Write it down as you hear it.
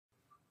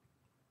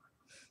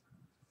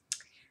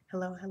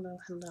Hello, hello,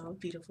 hello,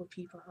 beautiful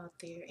people out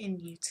there in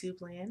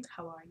YouTube land.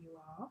 How are you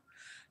all?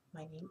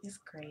 My name is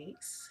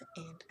Grace,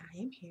 and I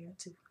am here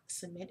to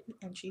submit an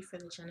entry for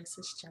the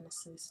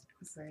Genesis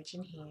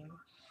Virgin Hair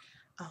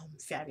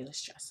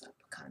Fabulous Dress Up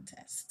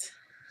Contest.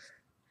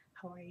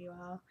 How are you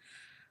all?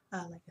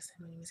 Like I said,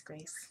 my name is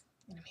Grace,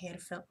 and I'm here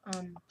to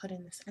put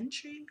in this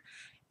entry.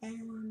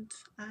 And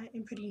I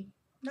am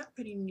not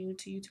pretty new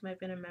to YouTube. I've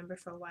been a member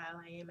for a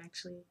while. I am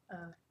actually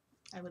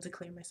I would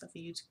declare myself a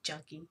YouTube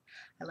junkie.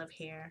 I love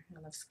hair, I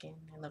love skin,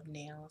 I love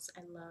nails,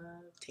 I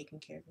love taking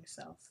care of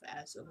yourself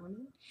as a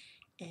woman.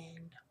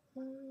 And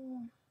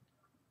oh,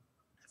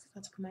 I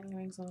forgot to put my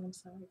earrings on. I'm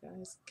sorry,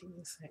 guys. Give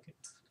me a second.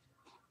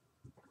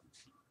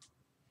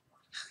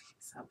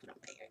 So I'll put on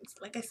my earrings.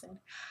 Like I said,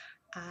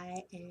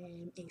 I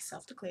am a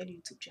self-declared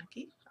YouTube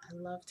junkie. I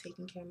love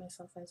taking care of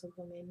myself as a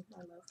woman. I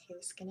love hair,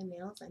 skin, and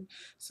nails, and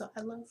so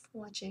I love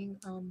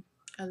watching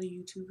other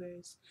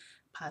YouTubers,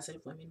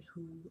 positive women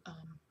who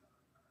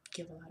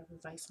give a lot of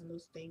advice on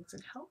those things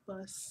and help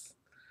us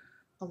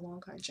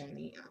along our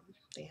journey.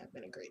 They have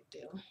been a great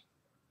deal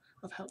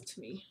of help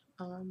to me,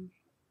 in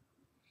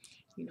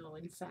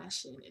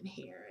fashion and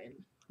hair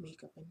and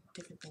makeup and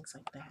different things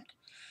like that.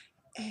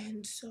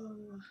 And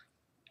so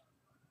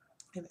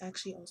I've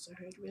actually also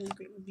heard really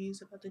great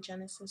reviews about the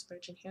Genesis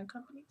Virgin Hair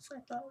Company. So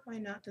I thought, why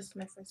not? This is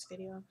my first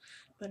video,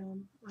 but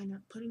why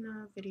not put in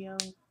a video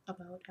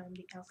about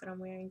the outfit I'm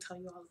wearing, tell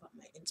you all about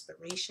my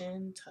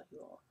inspiration, tell you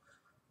all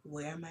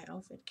where my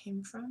outfit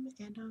came from,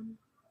 and I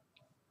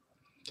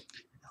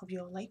hope you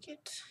all like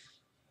it,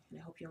 and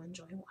I hope you'll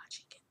enjoy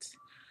watching it.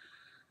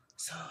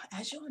 So,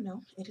 as you all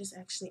know, it is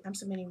actually, I'm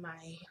submitting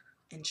my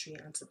entry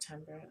on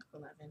September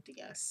 11th.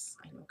 Yes,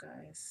 I know,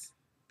 guys.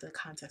 The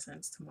contest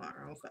ends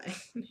tomorrow, but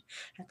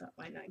I thought,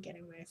 why not get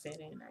in where I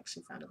fit in? I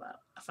actually found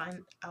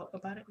out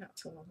about it not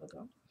too long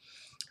ago.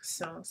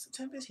 So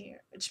September's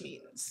here, which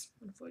means,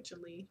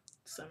 unfortunately,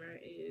 summer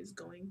is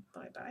going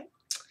bye-bye.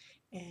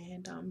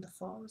 And the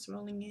fall is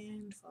rolling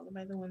in, followed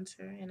by the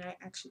winter. And I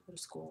actually go to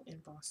school in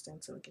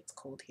Boston, so it gets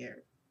cold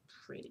here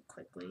pretty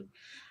quickly.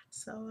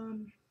 So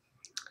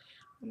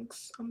I'm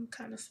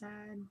kind of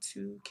sad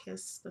to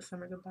kiss the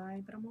summer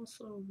goodbye, but I'm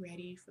also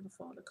ready for the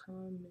fall to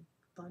come and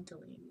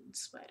bundling and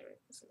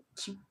sweaters and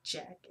cute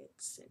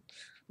jackets and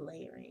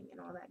layering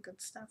and all that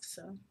good stuff.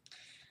 So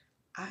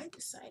I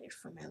decided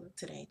for my look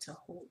today to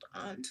hold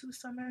on to the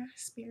summer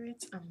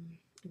spirit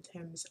in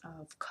terms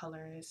of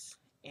colors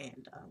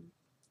and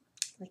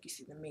like you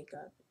see the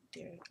makeup.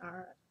 There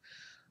are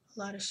a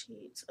lot of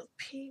shades of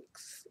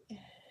pinks and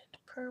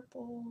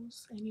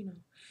purples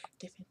and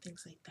different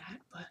things like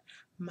that. But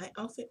my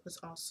outfit was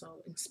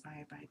also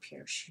inspired by a pair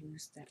of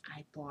shoes that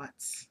I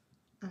bought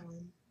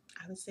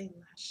I would say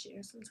last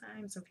year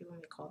sometime. Some people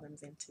may call them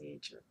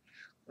vintage or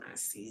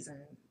last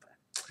season, but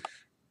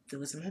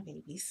those are my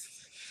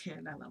babies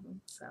and I love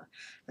them. So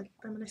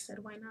I'm gonna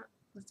said, why not?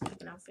 Let's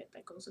pick an outfit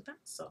that goes with that.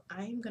 So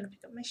I'm going to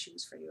pick up my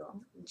shoes for you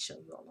all and show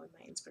you all where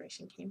my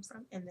inspiration came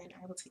from. And then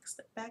I will take a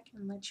step back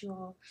and let you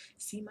all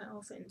see my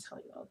outfit and tell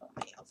you all about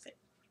my outfit.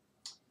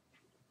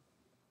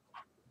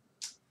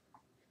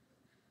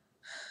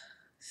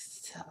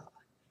 So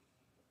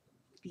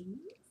these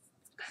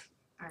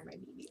are my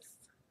babies.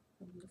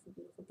 My beautiful,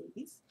 beautiful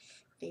babies.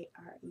 They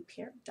are a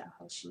pair of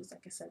dollhouse shoes,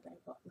 like I said, that I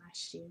bought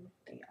last year.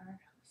 They are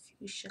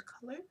fuchsia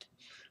colored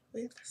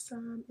with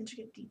some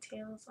intricate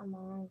details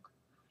along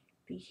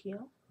the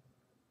heel,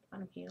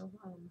 bottom heel.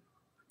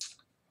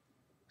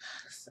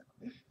 So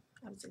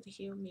I would say the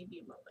heel maybe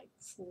about like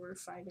 4 or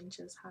 5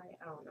 inches high.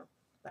 I don't know,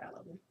 but I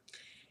love them.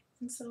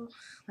 And so,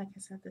 like I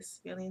said,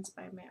 this really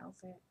inspired my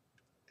outfit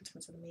in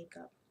terms of the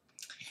makeup.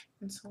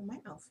 And so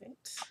my outfit,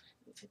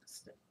 let me take a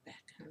step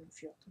back. I don't know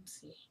if you all can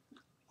see.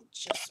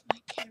 Adjust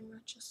my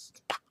camera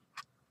just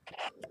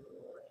a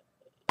little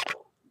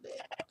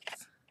bit.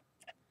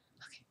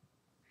 Okay.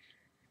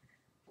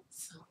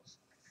 So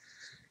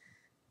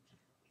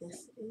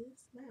this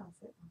is my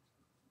outfit.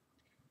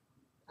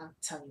 I'll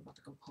tell you about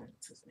the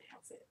components of my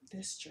outfit.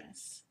 This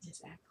dress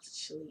is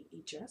actually a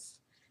dress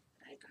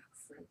that I got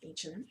from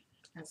H&M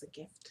as a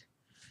gift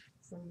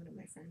from one of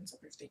my friends, a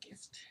birthday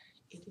gift.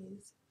 It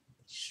is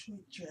a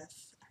short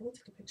dress. I will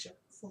take a picture,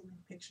 full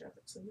length picture of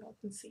it so y'all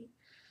can see.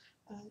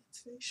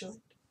 It's very short.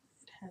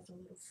 It has a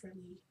little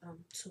frilly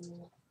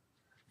tulle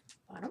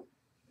bottom.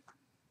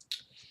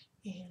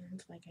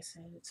 And like I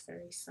said, it's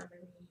very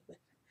summery with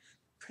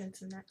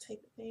prints and that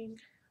type of thing.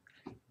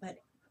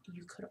 But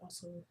you could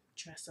also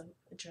dress up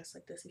a dress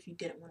like this if you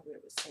didn't want to wear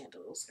it with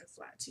sandals or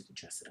flats. You could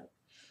dress it up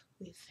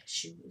with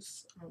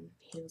shoes,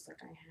 heels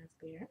like I have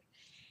there.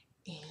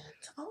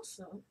 And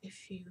also,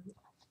 if you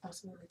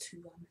also wanted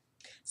to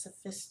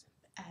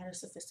add a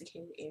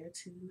sophisticated air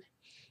to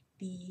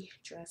the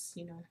dress,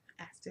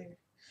 after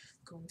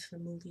going to the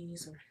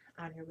movies or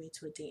on your way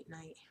to a date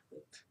night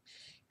with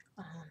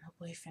a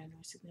boyfriend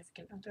or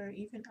significant other, or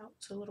even out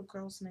to a little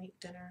girls' night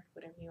dinner,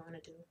 whatever you want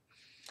to do,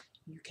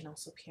 you can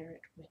also pair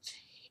it with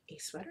a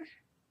sweater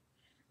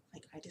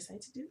like I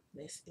decided to do.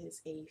 This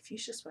is a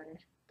fuchsia sweater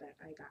that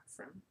I got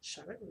from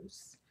Charlotte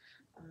Russe.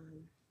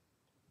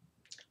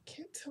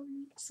 Kent. tell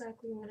you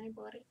exactly when I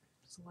bought it.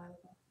 It was a while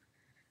ago.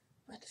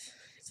 But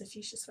it's a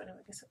fuchsia sweater,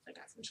 like I said, I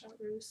got from Charlotte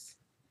Russe.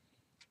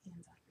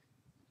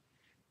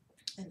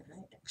 And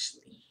I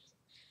actually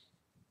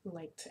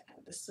like to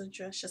add this to the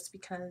dress just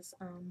because,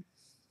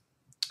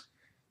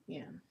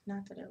 yeah,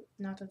 not that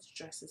the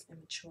dress is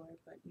immature,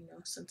 but you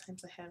know,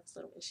 sometimes I have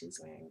little issues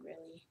wearing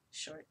really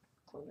short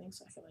clothing,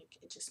 so I feel like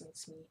it just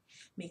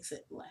makes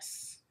it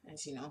less,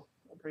 as you know,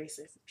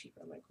 abrasive.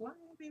 People are like, why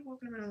are you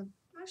walking around?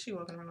 Why is she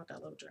walking around with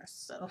that little dress?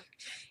 So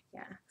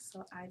yeah,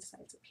 so I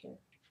decided to pair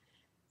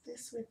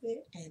this with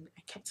it, and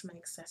I kept my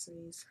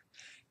accessories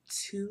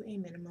to a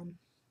minimum,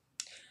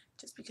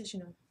 just because you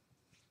know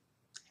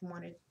I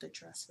wanted the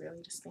dress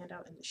really to stand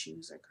out, and the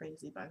shoes are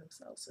crazy by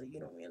themselves, so you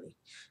don't really,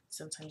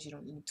 sometimes you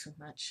don't need too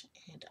much.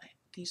 And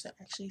these are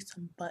actually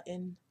some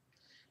button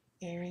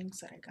earrings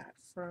that I got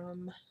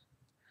from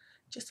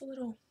just a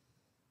little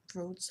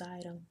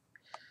roadside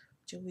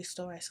jewelry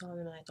store. I saw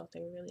them and I thought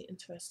they were really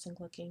interesting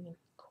looking and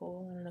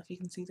cool. I don't know if you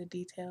can see the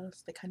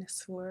details. They kind of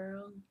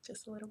swirl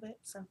just a little bit,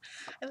 so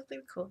I thought they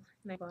were cool,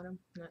 and I bought them.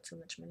 Not too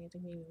much money. I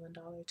think maybe $1,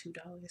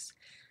 $2.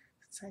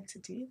 Decided to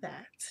do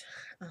that.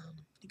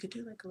 You could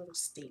do like a little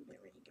statement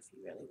ring if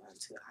you really want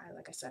to.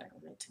 Like I said, I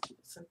wanted to keep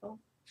it simple,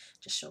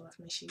 just show off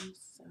my shoes.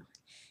 So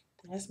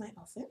there's my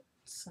outfit.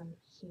 Some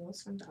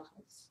heels from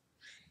Dollhouse.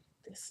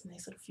 This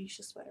nice little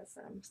fuchsia sweater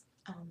from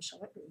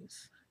Charlotte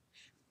Russe,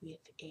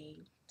 with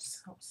a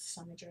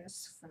summer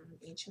dress from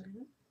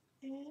H&M,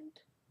 and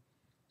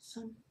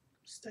some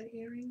stud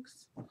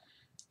earrings.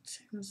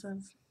 In terms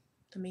of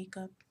the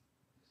makeup,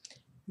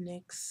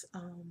 NYX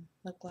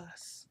lip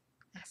gloss,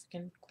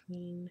 African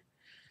Queen.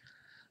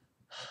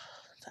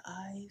 The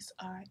eyes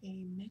are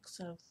a mix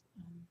of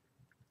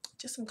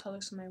just some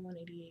colors from my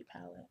 188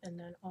 palette, and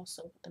then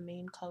also the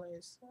main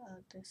colors,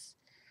 this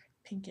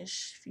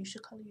pinkish fuchsia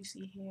color you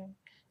see here,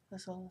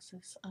 as well as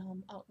this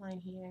outline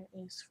here,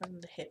 is from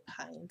the HIP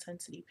High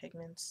Intensity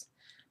Pigments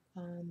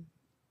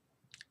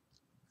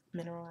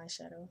mineral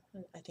eyeshadow.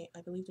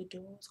 I believe the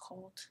duo is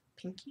called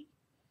Pinky.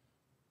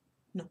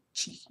 No,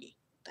 Cheeky.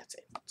 That's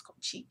it. It's called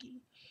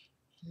Cheeky.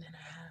 And then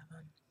I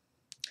have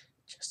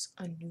just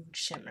a nude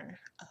shimmer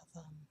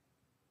of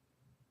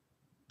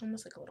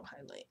almost like a little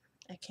highlight.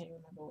 I can't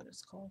remember what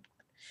it's called.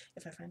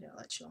 If I find it, I'll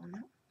let you all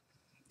know.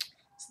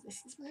 So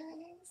this is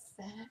my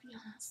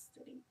fabulous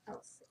city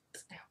outfit.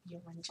 I hope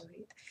you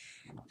enjoyed.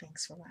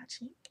 Thanks for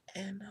watching.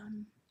 And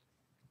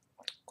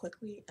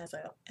quickly, as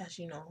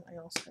you know, I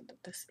also said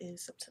that this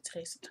is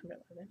today's September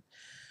 11th.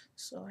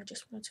 So I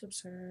just wanted to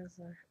observe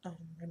or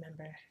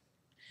remember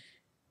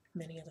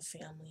many of the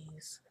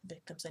families,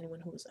 victims, anyone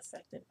who was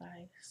affected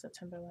by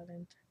September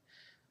 11th.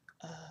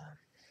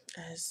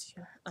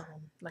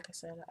 Like I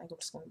said, I go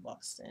to school in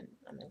Boston.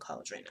 I'm in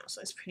college right now,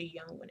 so it's pretty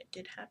young when it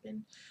did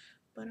happen.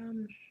 But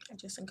I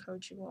just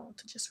encourage you all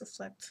to just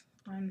reflect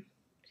on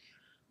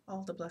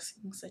all the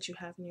blessings that you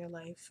have in your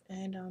life,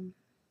 and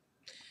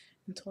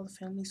to all the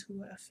families who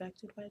were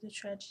affected by the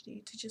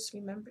tragedy, to just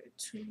remember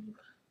to,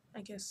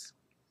 I guess,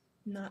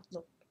 not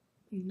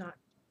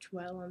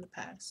dwell on the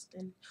past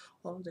and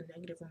all the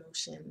negative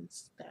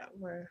emotions that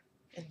were,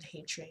 and the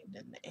hatred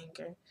and the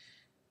anger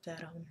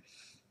that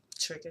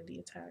triggered the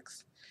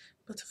attacks,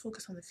 but to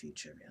focus on the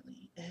future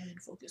really,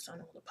 and focus on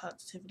all the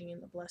positivity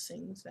and the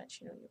blessings that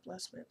you know you're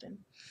blessed with, and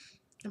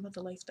about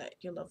the life that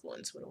your loved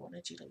ones would have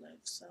wanted you to live.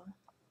 So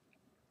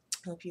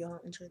I hope you all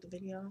enjoyed the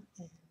video,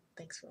 and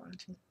thanks for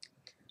watching.